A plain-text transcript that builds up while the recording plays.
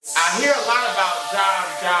I hear a lot about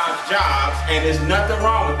jobs, and there's nothing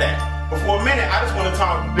wrong with that. But for a minute, I just want to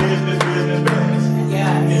talk business.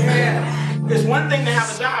 Yeah. It's one thing to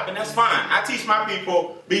have a job, and that's fine. I teach my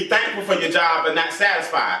people, be thankful for your job and not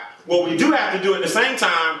satisfied. What we do have to do at the same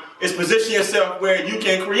time is position yourself where you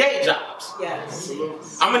can create jobs. Yes.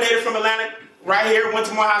 I'm a native from Atlanta, right here, went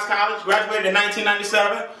to Morehouse College, graduated in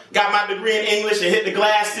 1997, got my degree in English and hit the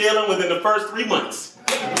glass ceiling within the first 3 months.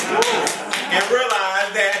 And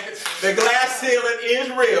realized that the glass ceiling is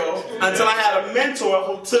real until I had a mentor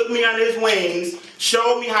who took me under his wings,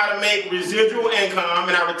 showed me how to make residual income,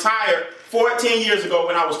 and I retired 14 years ago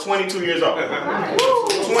when I was 22 years old.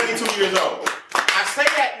 22 years old. I say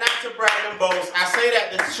that not to brag and boast. I say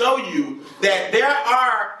that to show you that there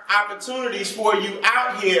are opportunities for you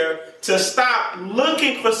out here to stop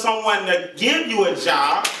looking for someone to give you a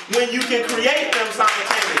job when you can create them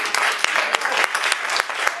simultaneously.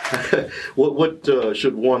 What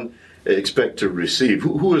should one expect to receive?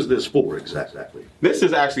 Who is this for exactly? This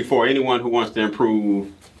is actually for anyone who wants to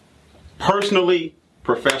improve personally,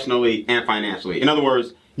 professionally, and financially. In other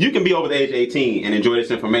words, you can be over the age of 18 and enjoy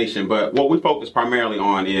this information, but what we focus primarily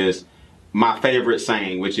on is my favorite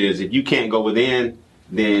saying, which is if you can't go within,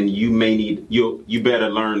 then you better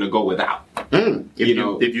learn to go without.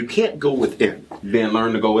 If you can't go within, then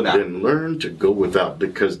learn to go without. Then learn to go without,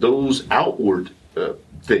 because those outward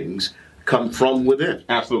things come from within.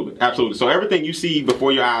 Absolutely. So everything you see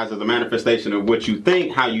before your eyes is a manifestation of what you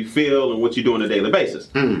think, how you feel, and what you do on a daily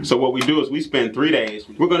basis. So what we do is we spend 3 days.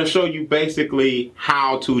 We're going to show you basically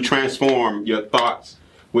how to transform your thoughts,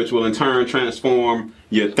 which will in turn transform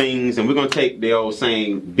your things. And we're going to take the old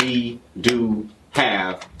saying, be, do,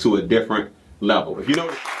 have, to a different level. If you know.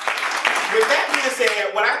 With that being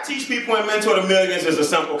said, what I teach people in Mentor to Millions is a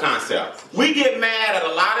simple concept. We get mad at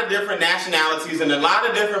a lot of different nationalities and a lot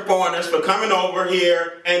of different foreigners for coming over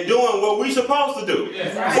here and doing what we're supposed to do.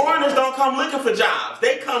 Yes. Foreigners don't come looking for jobs.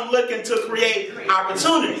 They come looking to create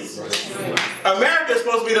opportunities. America is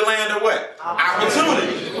supposed to be the land of what?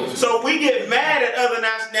 Opportunity. So we get mad at other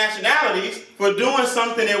nationalities for doing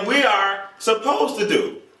something that we are supposed to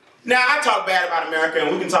do. Now, I talk bad about America,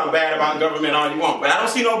 and we can talk bad about government all you want, but I don't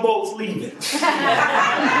see no boats leaving. That's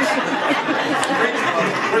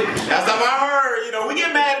how I heard. We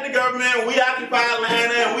get mad at the government, we occupy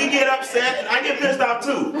Atlanta, and we get upset, and I get pissed off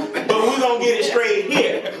too. But we're going to get it straight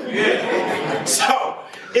here. Yeah. So,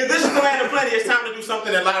 if this is the land of plenty, it's time to do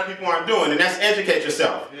something that a lot of people aren't doing, and that's educate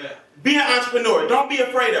yourself. Yeah. Be an entrepreneur. Don't be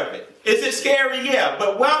afraid of it. Is it scary? Yeah.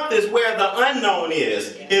 But wealth is where the unknown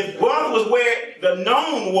is. If wealth was where the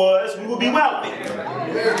known was, we would be wealthy.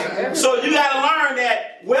 So you got to learn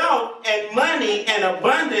that wealth and money and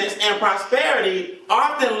abundance and prosperity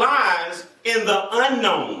often lies in the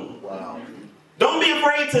unknown. Wow. Don't be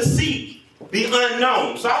afraid to seek the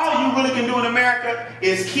unknown. So all you really can do in America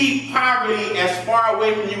is keep poverty as far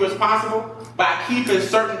away from you as possible by keeping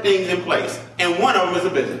certain things in place. And one of them is a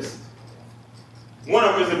business. One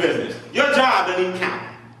of them is a business. Your job doesn't even count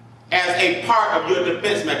as a part of your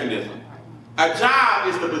defense mechanism. A job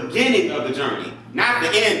is the beginning of the journey, not the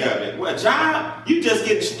end of it. Well, a job, you just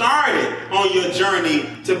get started on your journey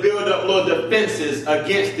to build up little defenses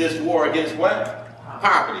against this war against what?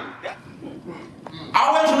 Poverty.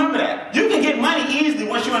 Always remember that. You can get money easily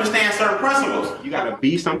once you understand certain principles. You got to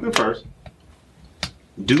be something first,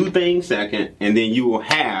 do things second, and then you will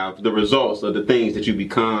have the results of the things that you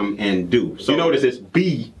become and do. So you notice it's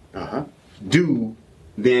be, do,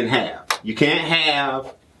 then have. You can't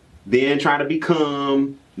have, then try to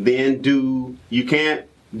become, then do. You can't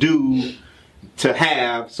do to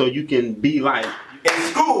have so you can be like. In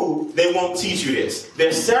school, they won't teach you this.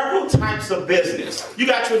 There's several types of business. You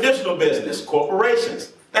got traditional business,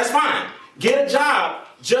 corporations. That's fine. Get a job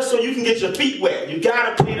just so you can get your feet wet. You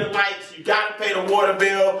gotta pay the lights, you gotta pay the water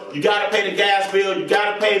bill, you gotta pay the gas bill, you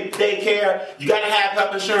gotta pay daycare, you gotta have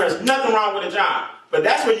health insurance. Nothing wrong with a job. But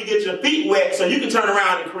that's where you get your feet wet so you can turn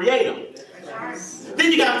around and create them.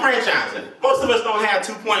 Then you got franchising. Most of us don't have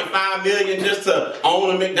 $2.5 million just to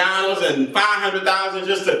own a McDonald's and $500,000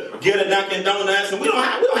 just to get a Dunkin' Donuts, and we don't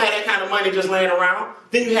have that kind of money just laying around.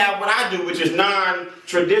 Then you have what I do, which is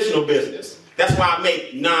non-traditional business. That's why I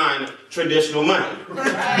make non-traditional money.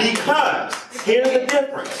 Because here's the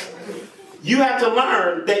difference. You have to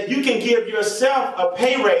learn that you can give yourself a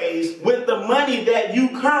pay raise with the money that you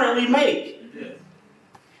currently make.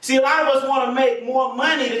 See, a lot of us want to make more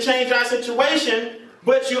money to change our situation,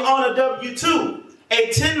 but you're on a W-2. A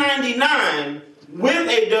 1099 with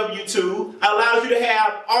a W-2 allows you to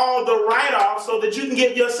have all the write-offs so that you can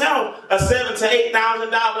give yourself a $7,000 to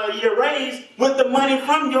 $8,000 a year raise with the money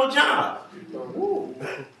from your job.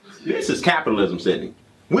 This is capitalism, Sydney.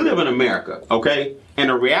 We live in America, okay? And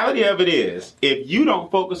the reality of it is, if you don't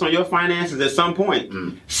focus on your finances at some point,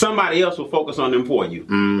 somebody else will focus on them for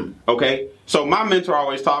you, okay? So my mentor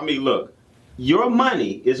always taught me, look, your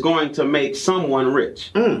money is going to make someone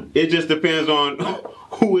rich. It just depends on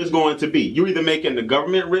who is going to be. You're either making the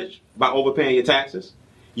government rich by overpaying your taxes.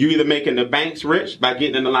 You're either making the banks rich by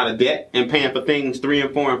getting in a lot of debt and paying for things 3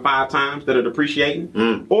 and 4 and 5 times that are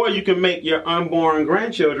depreciating. Or you can make your unborn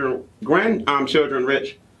grandchildren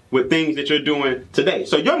rich with things that you're doing today.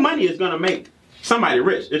 So your money is going to make somebody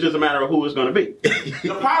rich. It's just a matter of who it's going to be.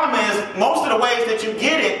 The problem is, most of the ways that you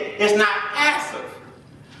get it is not passive.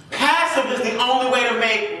 Passive is the only way to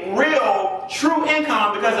make real, true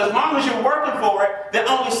income, because as long as you're working for it, there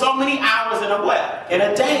are only so many hours in a what? In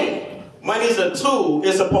a day. Money's a tool,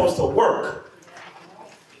 it's supposed to work.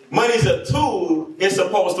 Money's a tool, it's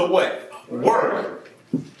supposed to what? Work.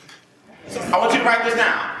 So I want you to write this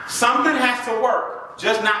down. Something has to work,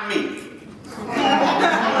 just not me.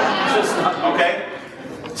 Okay?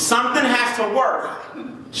 Something has to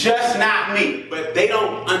work, just not me. But they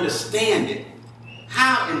don't understand it.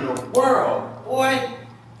 How in the world, boy,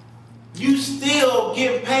 you still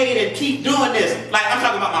get paid and keep doing this? Like, I'm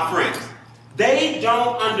talking about my friends. They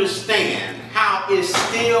don't understand how it's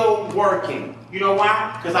still working. You know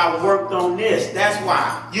why? Because I worked on this. That's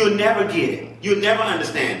why. You'll never get it. You'll never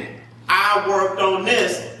understand it. I worked on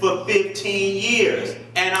this for 15 years,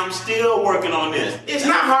 and I'm still working on this. It's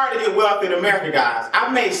not hard to get wealthy in America, guys.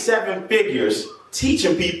 I've made 7 figures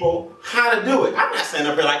teaching people how to do it. I'm not saying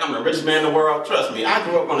up here like I'm the richest man in the world. Trust me, I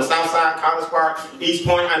grew up on the South Side, College Park, East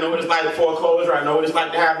Point. I know what it's like to foreclosure. I know what it's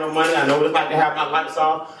like to have no money. I know what it's like to have my lights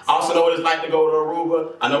off. I also know what it's like to go to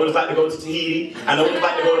Aruba. I know what it's like to go to Tahiti. I know what it's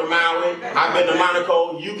like to go to Maui. I've been to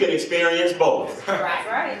Monaco. You can experience both.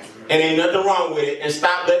 Right. And ain't nothing wrong with it. And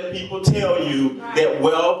stop letting people tell you that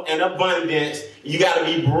wealth and abundance, you got to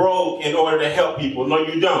be broke in order to help people. No,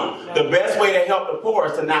 you don't. The best way to help the poor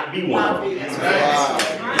is to not be one of them.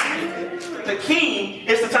 The key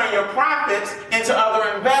is to turn your profits into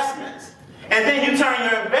other investments. And then you turn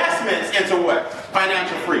your investments into what?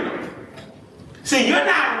 Financial freedom. See, you're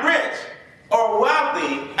not rich or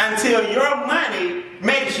wealthy until your money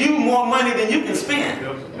makes you more money than you can spend.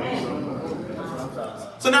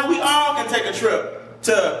 So now we all can take a trip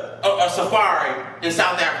to a safari in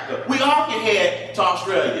South Africa. We all can head to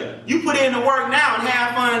Australia. You put in the work now and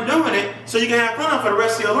have fun doing it so you can have fun for the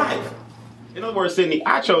rest of your life. In other words, Sydney,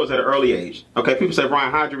 I chose at an early age. Okay, people say,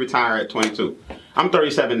 Brian, how'd you retire at 22? I'm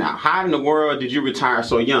 37 now. How in the world did you retire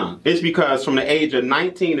so young? It's because from the age of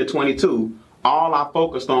 19 to 22, all I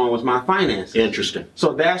focused on was my finances. Interesting.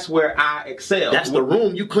 So that's where I excelled. That's the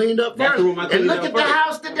room you cleaned up That's first. the room I cleaned and look up at first. the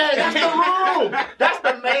house today. That's the room. That's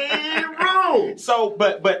the main room. So,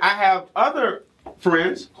 but I have other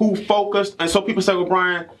friends who focused, and so people say, well,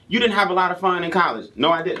 Brian, you didn't have a lot of fun in college.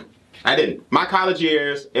 No, I didn't. My college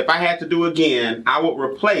years, if I had to do again, I would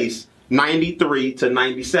replace 93 to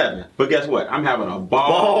 97. But guess what? I'm having a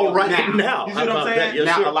ball right You now. see How what I'm about saying? that? Yes,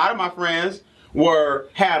 now, sir. a lot of my friends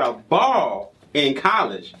had a ball in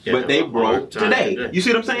college, Yeah, but they a hard broke time today. today. You see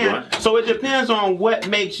what I'm saying? Right. So it depends on what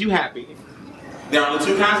makes you happy. There are only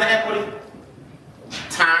 2 kinds of equity: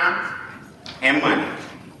 time and money.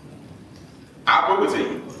 I'll prove it to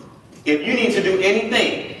you. If you need to do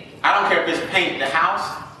anything, I don't care if it's paint the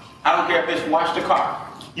house, I don't care if it's wash the car.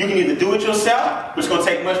 You can either do it yourself, which is going to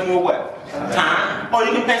take much more what? Time. Or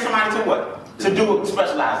you can pay somebody to what? To do it,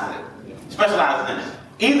 specializes in it.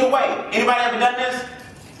 Either way, anybody ever done this?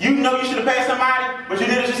 You know you should have paid somebody, but you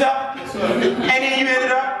did it yourself? And then you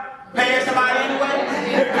ended up paying somebody anyway?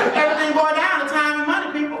 Everything boils down to time and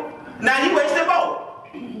money, people. Now you wasted both.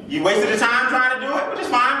 You wasted the time trying to do it, which is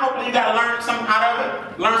fine. Hopefully you got to learn something out of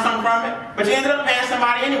it, learn something from it. But you ended up paying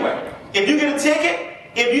somebody anyway. If you get a ticket,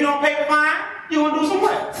 if you don't pay the fine, you're going to do some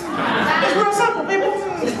what? It's real simple, people.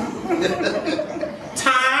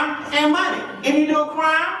 Time and money. If you do a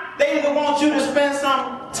crime, they either want you to spend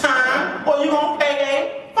some time or you're going to pay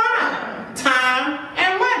a fine. Time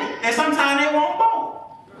and money. And sometimes they want both.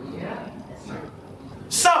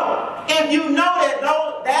 So, if you know that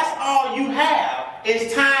that's all you have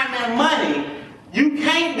is time and money, you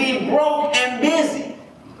can't be broke and busy.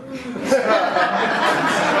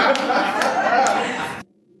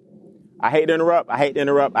 I hate to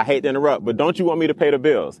interrupt, but don't you want me to pay the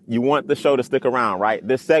bills? You want the show to stick around, right?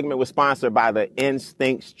 This segment was sponsored by the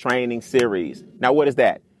Instincts Training Series. Now, what is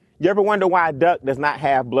that? You ever wonder why a duck does not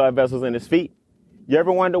have blood vessels in his feet? You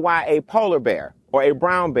ever wonder why a polar bear or a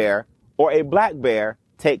brown bear or a black bear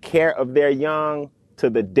take care of their young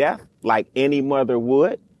to the death like any mother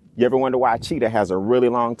would? You ever wonder why a cheetah has a really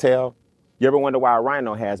long tail? You ever wonder why a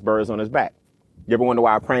rhino has birds on his back? You ever wonder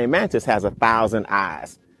why a praying mantis has 1,000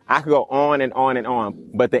 eyes? I could go on and on and on,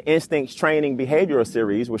 but the Instincts Training Behavioral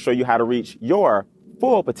Series will show you how to reach your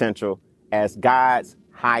full potential as God's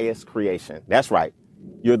highest creation. That's right.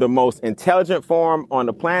 You're the most intelligent form on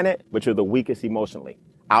the planet, but you're the weakest emotionally.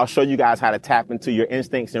 I'll show you guys how to tap into your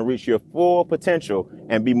instincts and reach your full potential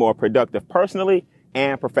and be more productive personally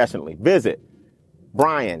and professionally. Visit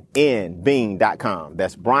BrianNBean.com.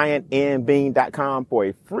 That's BrianNBean.com for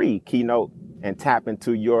a free keynote and tap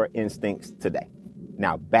into your instincts today.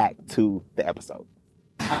 Now back to the episode.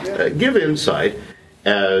 Give insight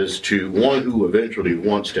as to one who eventually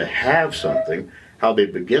wants to have something, how they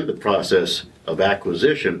begin the process of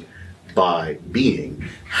acquisition by being.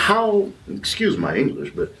 How, excuse my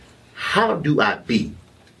English, but how do I be?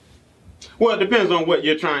 Well, it depends on what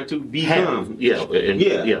you're trying to become.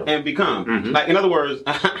 And become. Mm-hmm. Like, in other words,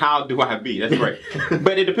 how do I be? That's great.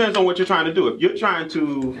 But it depends on what you're trying to do. If you're trying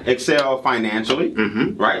to excel financially,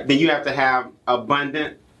 right, then you have to have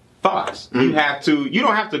abundant thoughts. You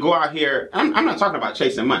don't have to go out here. I'm not talking about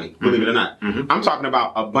chasing money, believe it or not. I'm talking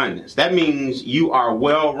about abundance. That means you are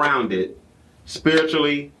well-rounded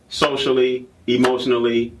spiritually, socially,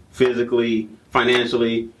 emotionally, physically,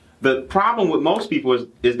 financially. The problem with most people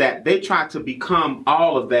is that they try to become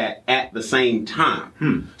all of that at the same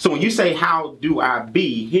time. So when you say, how do I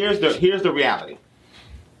be? Here's the reality.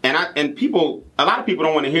 And a lot of people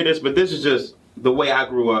don't want to hear this, but this is just the way I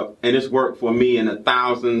grew up, and it's worked for me and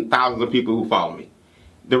thousands of people who follow me.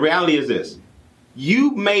 The reality is this: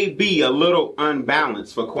 you may be a little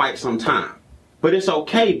unbalanced for quite some time, but it's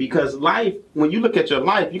okay, because life, when you look at your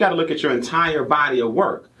life, you got to look at your entire body of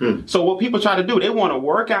work. So what people try to do, they want to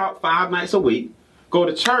work out 5 nights a week, go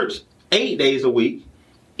to church 8 days a week,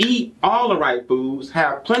 eat all the right foods,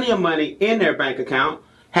 have plenty of money in their bank account,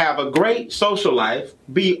 have a great social life,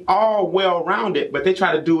 be all well-rounded, but they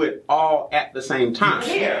try to do it all at the same time.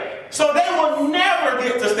 So they will never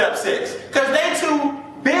get to step 6 because they're too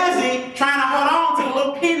busy trying to hold on to the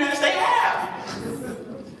little peanuts they have.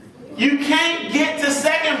 You can't get to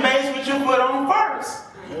second base with your foot on first.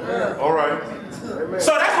 All right.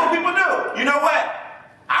 So that's what people do. You know what?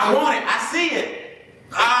 I want it. I see it.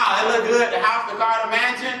 It look good. The house, the car, the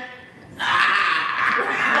mansion.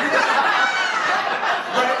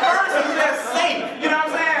 But at first, it's just safe. You know what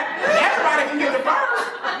I'm saying? Everybody can get the first.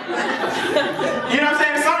 You know what I'm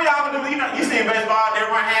saying? Some of y'all can do, you see in baseball, they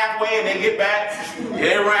run halfway and they get back.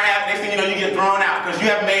 They run half, next thing you know, you get thrown out because you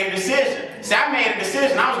haven't made a decision. See, I made a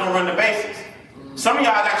decision. I was going to run the bases. Some of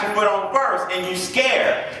y'all got your foot on first and you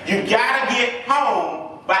scared. You got to get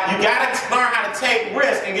home, but you got to learn how to take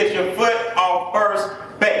risks and get your foot on first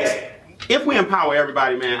base. If we empower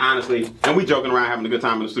everybody, man, honestly, and we joking around having a good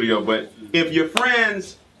time in the studio, but if your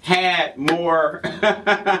friends had more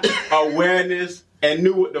awareness and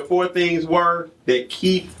knew what the 4 things were that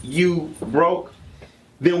keep you broke,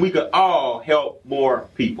 then we could all help more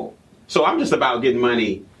people. So I'm just about getting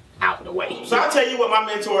money out of the way. So I'll tell you what my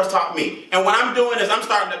mentors taught me. And what I'm doing is I'm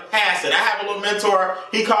starting to pass it. I have a little mentor.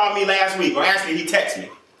 He called me last week, or actually he texted me.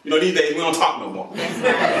 You know, these days we don't talk no more.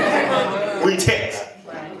 We text.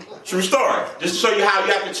 True story. Just to show you how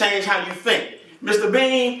you have to change how you think. Mr.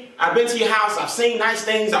 Bean, I've been to your house. I've seen nice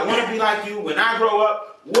things. I want to be like you. When I grow up,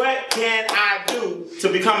 what can I do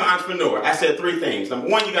to become an entrepreneur? I said 3 things. Number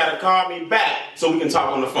 1, you got to call me back so we can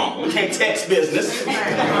talk on the phone. We can't text business.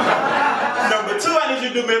 Number 2, I need you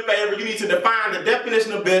to do me a favor. You need to define the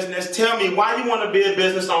definition of business. Tell me why you want to be a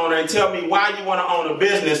business owner, and tell me why you want to own a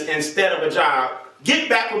business instead of a job. Get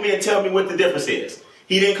back with me and tell me what the difference is.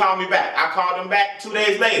 He didn't call me back. I called him back 2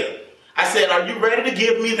 days later. I said, are you ready to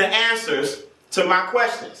give me the answers to my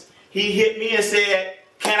questions? He hit me and said,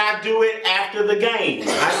 can I do it after the game?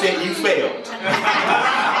 I said, you failed.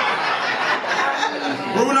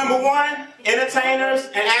 Rule number 1, entertainers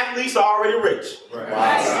and athletes are already rich.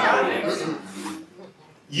 Right.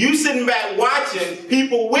 You sitting back watching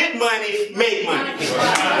people with money make money.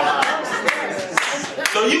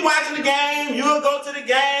 So you watching the game, you'll go to the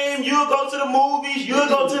game, you'll go to the movies, you'll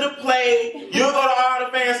go to the play, you'll go to all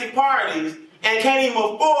the fancy parties, and can't even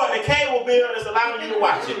afford the cable bill that's allowing you to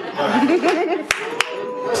watch it.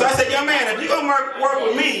 So I said, young man, if you're going to work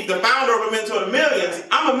with me, the founder of A Mentor to Millions,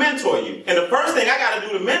 I'm going to mentor you. And the first thing I got to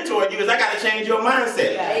do to mentor you is I got to change your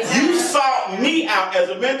mindset. You sought me out as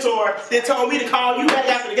a mentor, then told me to call you back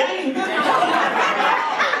after the game.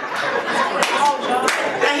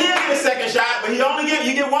 And he'll get a second shot, but you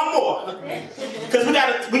get one more. Because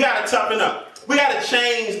we gotta toughen up. We gotta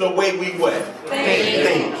change the way we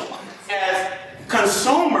think. As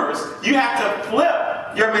consumers, you have to flip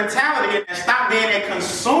your mentality and stop being a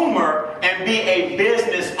consumer and be a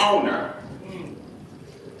business owner.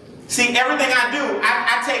 See, everything I do,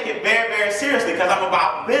 I take it very, very seriously because I'm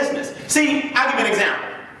about business. See, I'll give you an example.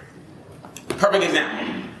 Perfect example.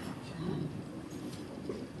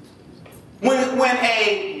 When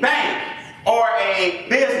a bank or a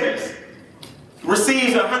business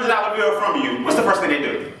receives a $100 bill from you, what's the first thing they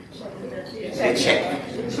do? They check.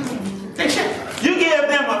 They check. You give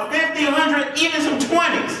them a 50, 100, even some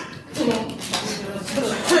 20s.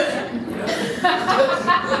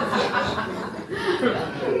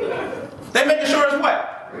 They making sure it's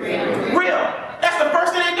what? Real. That's the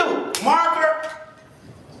first thing they do. Marker,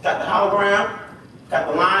 got the hologram, got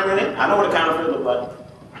the line in it. I know what a counterfeit looks like.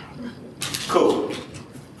 Cool.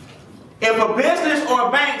 If a business or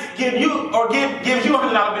a bank gives you a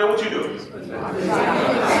 $100 bill, what you do?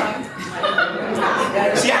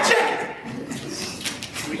 See, I check it.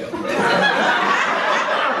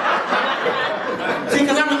 See,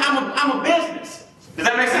 because I'm a business. Does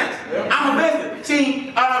that make sense? I'm a business. See,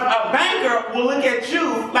 a banker will look at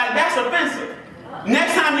you like that's offensive.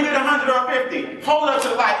 Next time you get 100 or 50, hold up to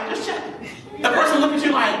the light and just check it. The person look at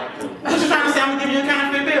you like, what you trying to say? I'm gonna give you a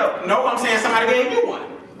counterfeit bill. No, I'm saying somebody gave you one.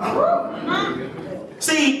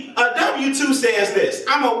 See, a W-2 says this: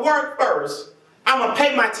 I'm gonna work first, I'm gonna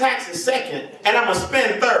pay my taxes second, and I'm gonna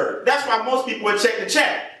spend third. That's why most people would check the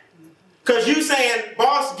check. Because you saying,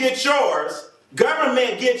 boss, get yours,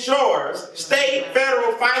 government get yours, state,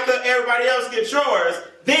 federal, FICA, everybody else get yours,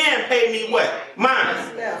 then pay me what? Mine.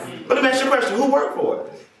 But let me ask you a question: who worked for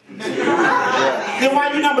it? Then why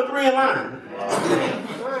are you number 3 in line?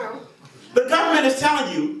 The government is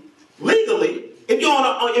telling you legally, if you're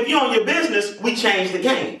on your business, we change the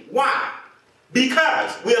game. Why?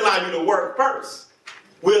 Because we allow you to work first,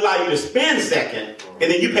 we allow you to spend second,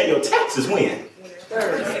 and then you pay your taxes when?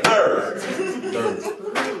 Third.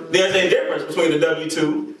 There's a difference between the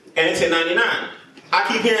W-2 and 1099. I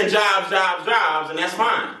keep hearing jobs, and that's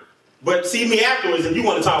fine. But see me afterwards if you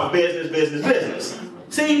want to talk business.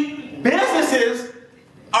 See, businesses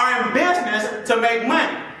are in business to make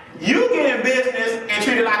money. You get in business and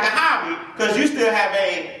treat it like a hobby because you still have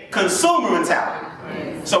a consumer mentality.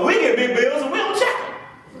 So we get big bills and we don't check them.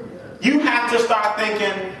 You have to start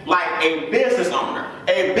thinking like a business owner.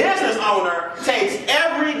 A business owner takes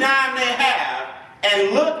every dime they have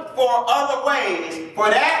and look for other ways for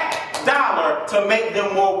that dollar to make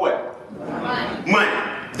them more what? Money.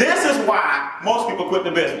 This is why most people quit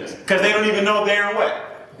the business, because they don't even know they're in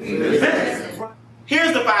what? Business.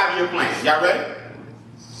 Here's the 5-year plan. Y'all ready?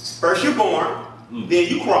 First you're born, then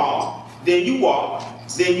you crawl, then you walk,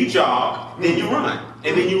 then you jog, then you run.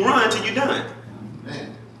 And then you run till you're done.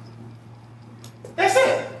 That's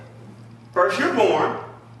it. First you're born,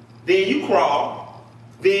 then you crawl,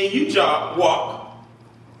 then you walk,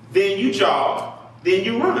 then you jog, then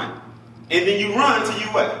you run. And then you run till you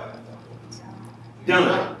what?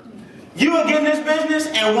 Done. You will get in this business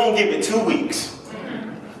and won't give it 2 weeks.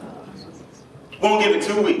 Won't give it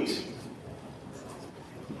 2 weeks.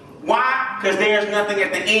 Why? Because there's nothing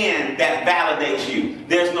at the end that validates you.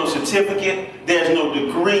 There's no certificate, there's no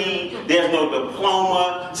degree, there's no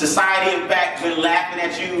diploma. Society, in fact, been laughing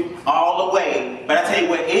at you all the way. But I tell you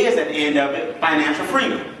what is at the end of it: financial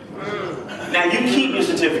freedom. Now you keep your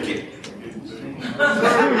certificate.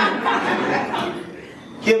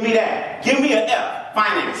 Give me that. Give me an F,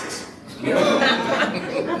 finances.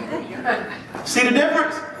 See the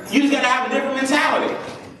difference? You just got to have a different mentality.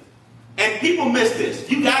 And people miss this.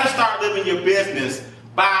 You got to start living your business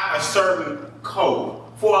by a certain code.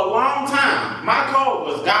 For a long time, my code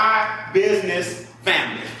was God, business,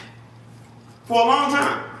 family. For a long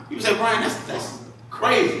time. People say, Brian, that's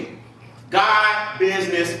crazy. God,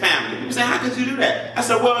 business, family. People say, how could you do that? I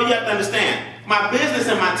said, well, you have to understand. My business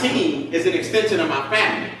and my team is an extension of my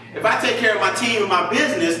family. If I take care of my team and my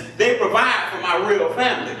business, they provide for my real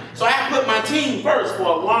family. So I put my team first for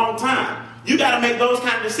a long time. You got to make those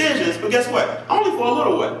kind of decisions, but guess what? Only for a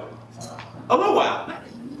little while. A little while.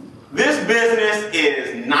 This business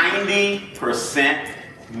is 90%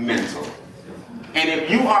 mental. And if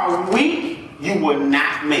you are weak, you will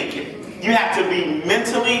not make it. You have to be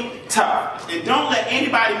mentally tough. And don't let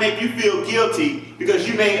anybody make you feel guilty because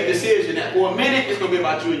you made a decision that for a minute it's going to be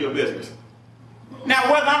about you and your business.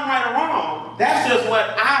 Now, whether I'm right or wrong, that's just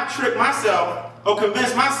what I've tricked myself or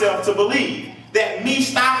convinced myself to believe. That me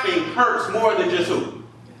stopping hurts more than just who?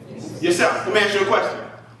 Yourself. Let me ask you a question.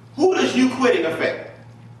 Who does you quitting affect?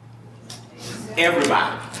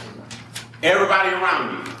 Everybody. Everybody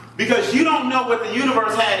around you. Because you don't know what the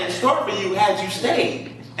universe had in store for you had you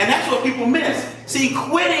stayed. And that's what people miss. See,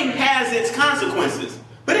 quitting has its consequences.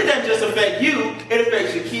 But it doesn't just affect you. It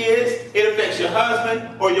affects your kids. It affects your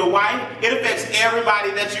husband or your wife. It affects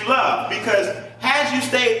everybody that you love. Because had you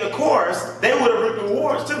stayed the course, they would have reaped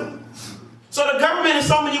rewards too. So the government, in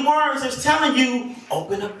so many words, is telling you,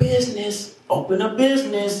 open a business, open a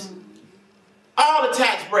business. All the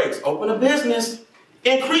tax breaks, open a business.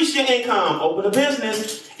 Increase your income, open a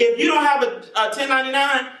business. If you don't have a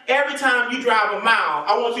 1099, every time you drive a mile,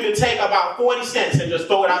 I want you to take about 40 cents and just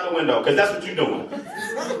throw it out the window, because that's what you're doing.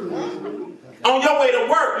 On your way to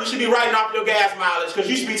work, you should be writing off your gas mileage, because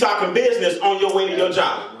you should be talking business on your way to your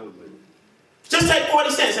job. Just take 40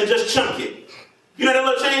 cents and just chunk it. You know that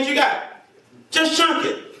little change you got? Just chunk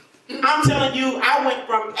it. I'm telling you, I went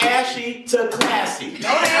from ashy to classy.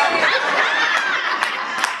 Because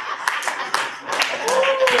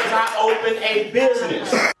I opened a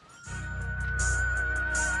business.